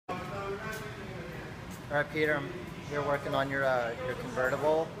All right, Peter, I'm here working on your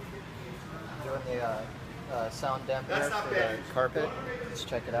convertible, doing the sound dampener for the carpet. Let's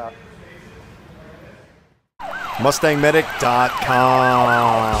check it out.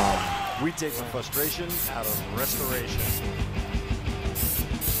 MustangMedic.com. We take the frustration out of restoration.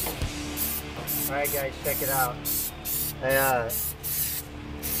 All right, guys, check it out. I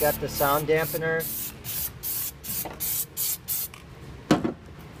got the sound dampener.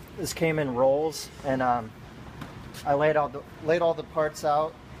 This came in rolls, and I laid all the parts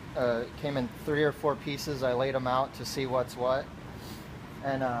out. It came in 3 or 4 pieces. I laid them out to see what's what,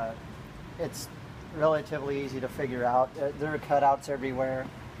 and it's relatively easy to figure out. There are cutouts everywhere.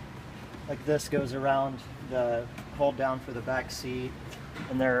 Like this goes around the hold down for the back seat,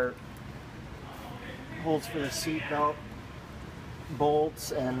 and there are holes for the seat belt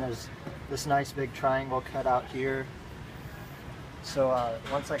bolts, and there's this nice big triangle cut out here. So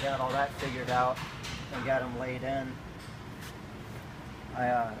once I got all that figured out and got them laid in,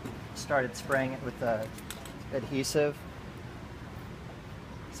 I started spraying it with the adhesive.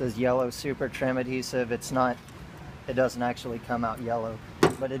 It says yellow super trim adhesive. It doesn't actually come out yellow,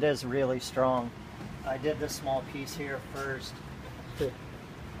 but it is really strong. I did this small piece here first to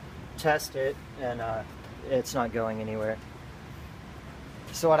test it, and it's not going anywhere.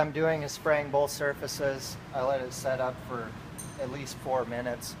 So what I'm doing is spraying both surfaces. I let it set up for at least 4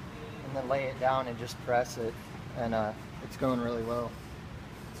 minutes, and then lay it down and just press it, and it's going really well.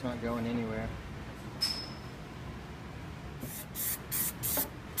 It's not going anywhere.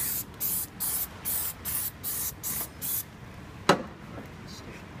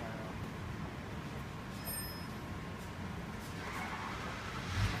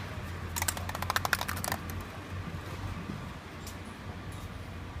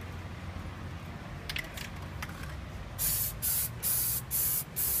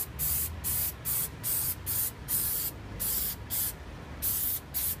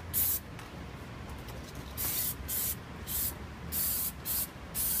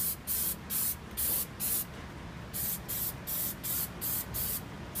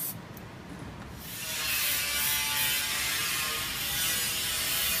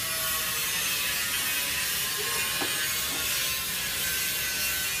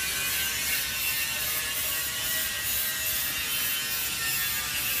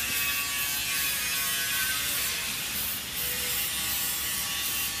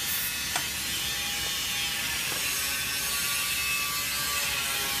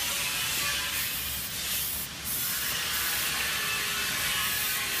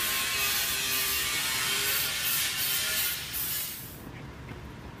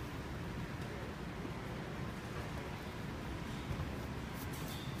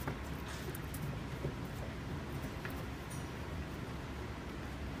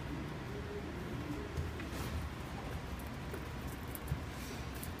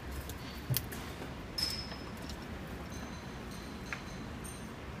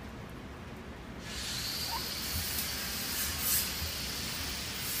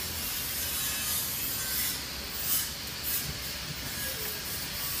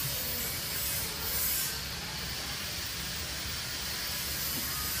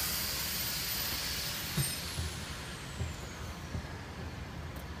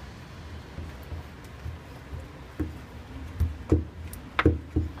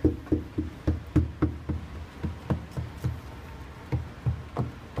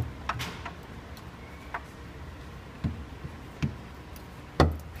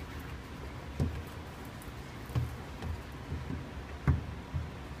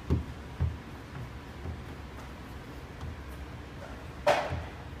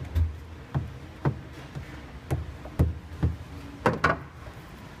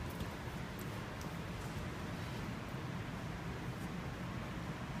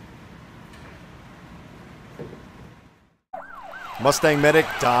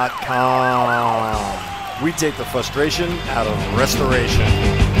 MustangMedic.com. We take the frustration out of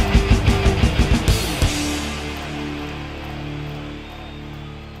restoration.